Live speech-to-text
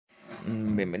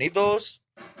Bienvenidos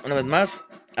una vez más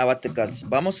a Batecats.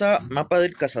 Vamos a Mapa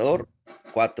del Cazador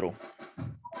 4.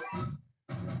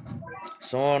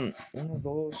 Son 1,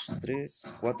 2, 3,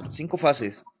 4, 5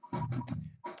 fases.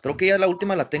 Creo que ya la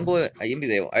última la tengo ahí en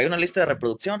video. Hay una lista de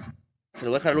reproducción. Se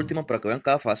lo voy a dejar al último para que vean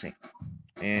cada fase.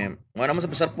 Bueno, vamos a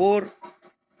empezar por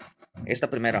esta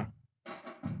primera.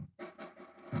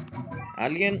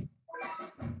 Alien.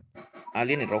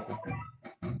 Alien y rojo.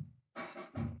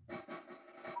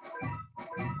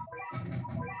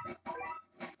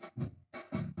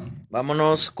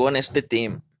 Vámonos con este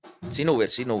team. Sin Uber,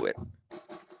 sin Uber.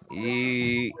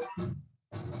 Y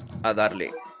a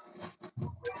darle.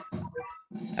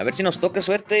 A ver si nos toca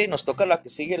suerte y nos toca la que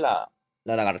sigue la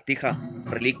lagartija.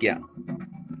 Reliquia.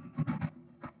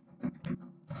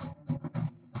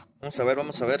 Vamos a ver,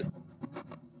 vamos a ver.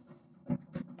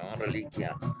 No,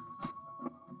 reliquia.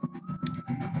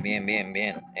 Bien, bien,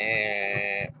 bien.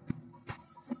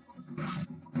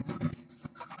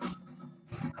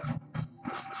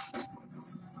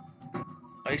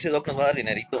 Ahí ese Doc nos va a dar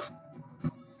dinerito.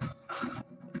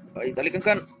 Ahí, dale,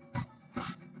 cancan.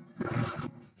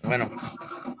 Bueno,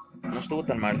 no estuvo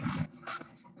tan mal.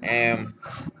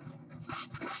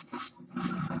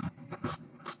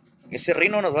 Ese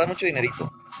Rino nos va a dar mucho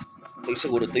dinerito. Estoy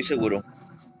seguro, estoy seguro.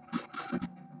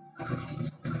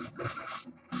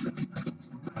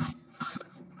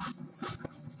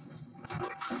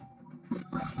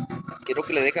 Quiero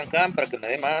que le dé cancan para que me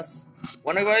dé más.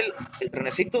 Bueno, ahí va el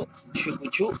trenecito.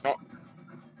 Chucuchú, no.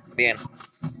 Bien.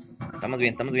 Estamos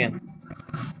bien, estamos bien.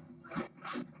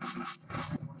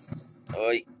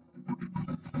 Ay.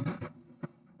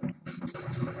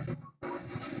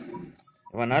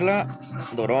 Banala,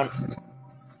 Dorón.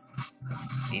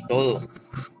 Y todo.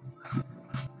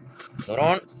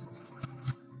 Dorón.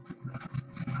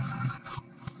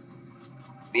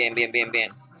 Bien, bien, bien,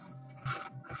 bien.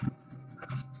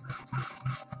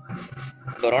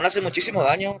 Dorón hace muchísimo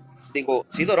daño. Digo,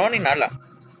 sí, Dorón y Nala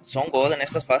son God en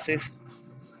estas fases.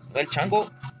 El Chango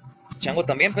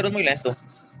también, pero es muy lento.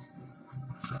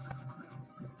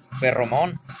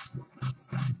 Perromón.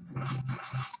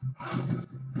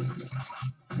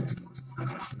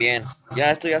 Bien,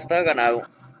 ya esto ya está ganado.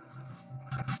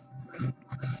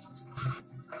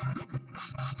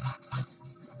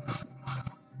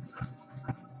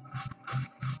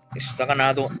 Esto está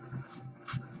ganado.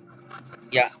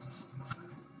 Ya.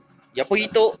 Ya,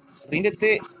 pollito,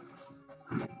 ríndete.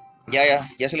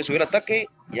 Ya se le subió el ataque.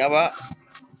 Ya va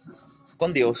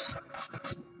con Dios.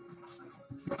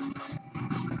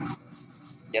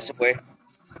 Ya se fue.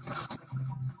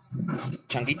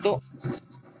 Changuito.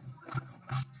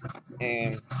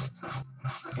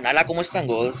 Nala, ¿cómo están,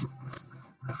 God?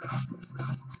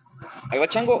 Ahí va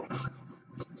Chango.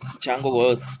 Chango,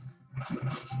 God.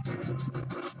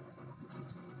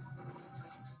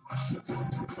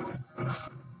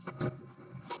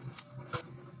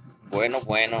 Bueno,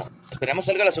 bueno. Esperemos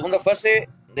salga la segunda fase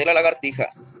de la lagartija.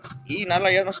 Y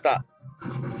Nala ya no está.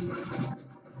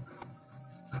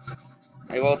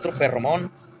 Ahí va otro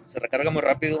perromón. Se recarga muy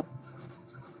rápido.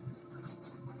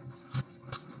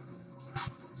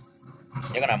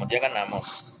 Ya ganamos, ya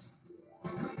ganamos.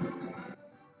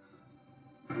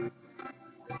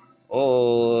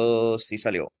 Oh, sí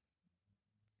salió.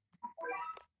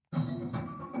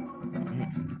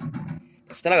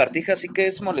 Esta lagartija sí que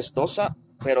es molestosa,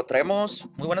 pero traemos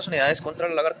muy buenas unidades contra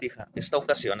la lagartija esta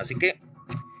ocasión. Así que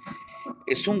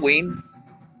es un win,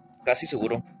 casi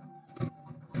seguro.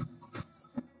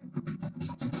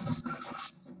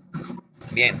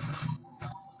 Bien.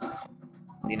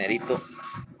 Dinerito.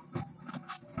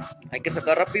 Hay que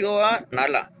sacar rápido a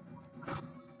Nala.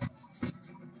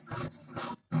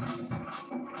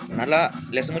 Nala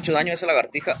le hace mucho daño a esa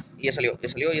lagartija. Y ya salió, ya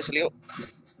salió, ya salió.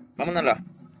 Vamos, Nala.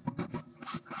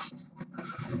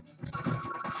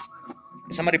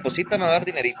 Esa mariposita me va a dar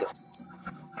dinerito.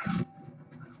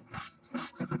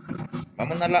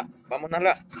 Vamos, Nala, vamos,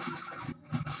 Nala.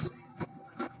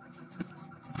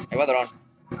 Ahí va Dron.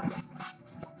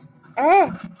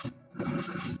 ¡Ah!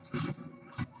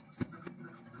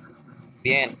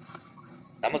 Bien.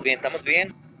 Estamos bien, estamos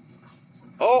bien.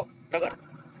 ¡Oh!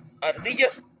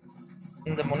 Ardillas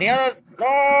endemoniadas. ¡No!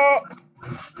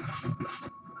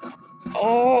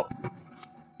 ¡Oh!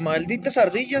 Malditas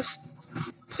ardillas.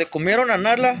 Se comieron a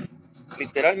Nala.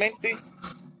 Literalmente.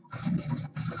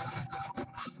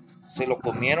 Se lo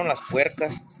comieron las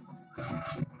puercas.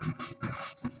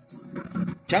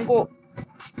 Chango.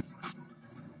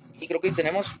 Y creo que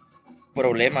tenemos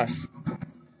problemas.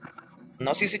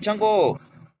 No, si ese chango.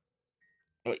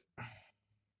 Ay.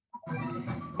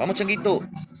 Vamos, changuito.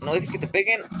 No dejes que te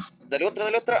peguen. Dale otra,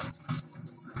 dale otra.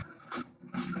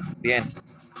 Bien.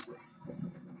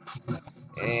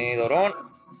 Dorón.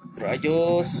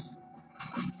 Rayos.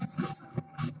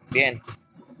 Bien.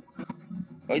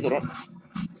 Ay, Dorón.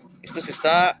 Esto se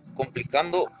está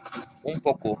complicando un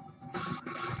poco.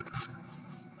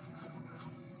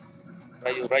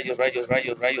 Rayos, rayos, rayos,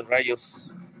 rayos, rayos,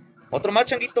 rayos. Otro más,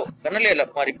 changuito. Gánale a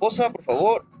la mariposa, por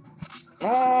favor.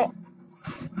 No.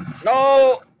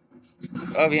 No.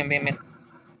 Ah, bien, bien, bien.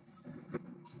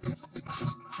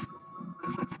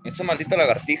 Esa maldita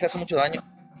lagartija hace mucho daño.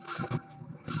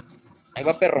 Ahí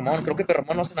va Perromón. Creo que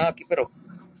Perromón no hace nada aquí, pero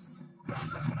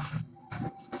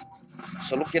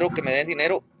solo quiero que me den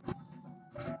dinero.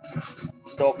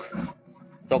 Dog.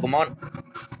 Dogmon.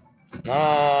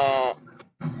 No.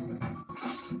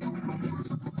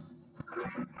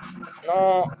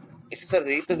 No. Ese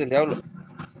ardillito es del diablo.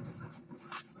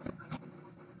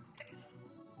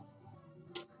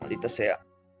 Maldita sea.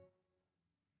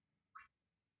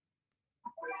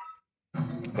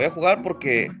 Voy a jugar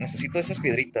porque necesito esas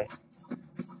piedritas.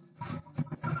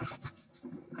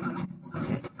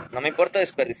 No me importa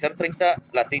desperdiciar 30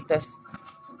 latitas.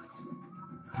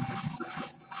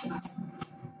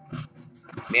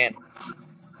 Bien.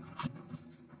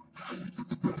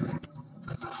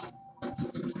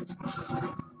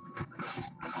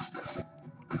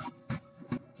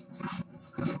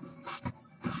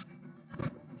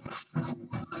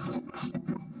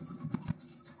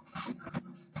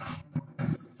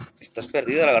 Estás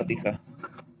perdida, lagartija.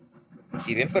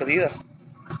 Y bien perdida.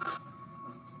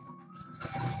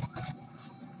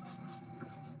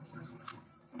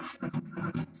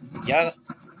 Ya,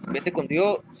 vete con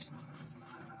Dios.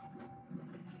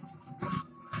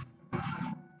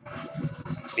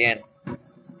 Bien.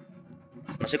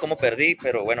 No sé cómo perdí,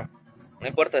 pero bueno, no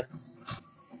importa.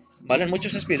 Valen mucho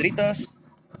esas piedritas.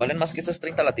 Valen más que esas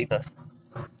 30 latitas.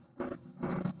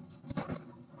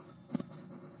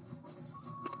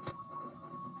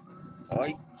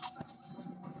 Ay.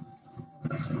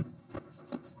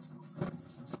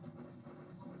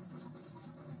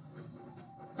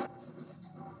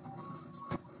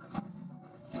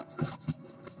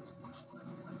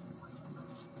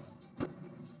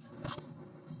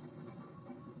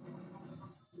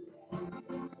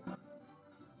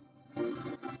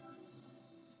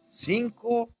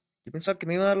 Cinco. Yo pensaba que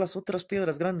me iba a dar las otras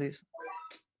piedras grandes.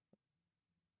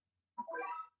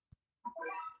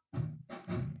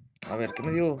 A ver, ¿qué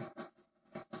me dio?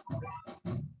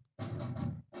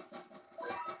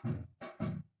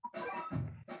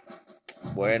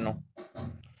 Bueno.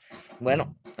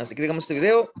 Bueno, así que digamos este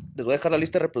video. Les voy a dejar la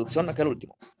lista de reproducción acá al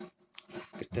último.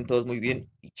 Que estén todos muy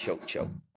bien y chau, chau.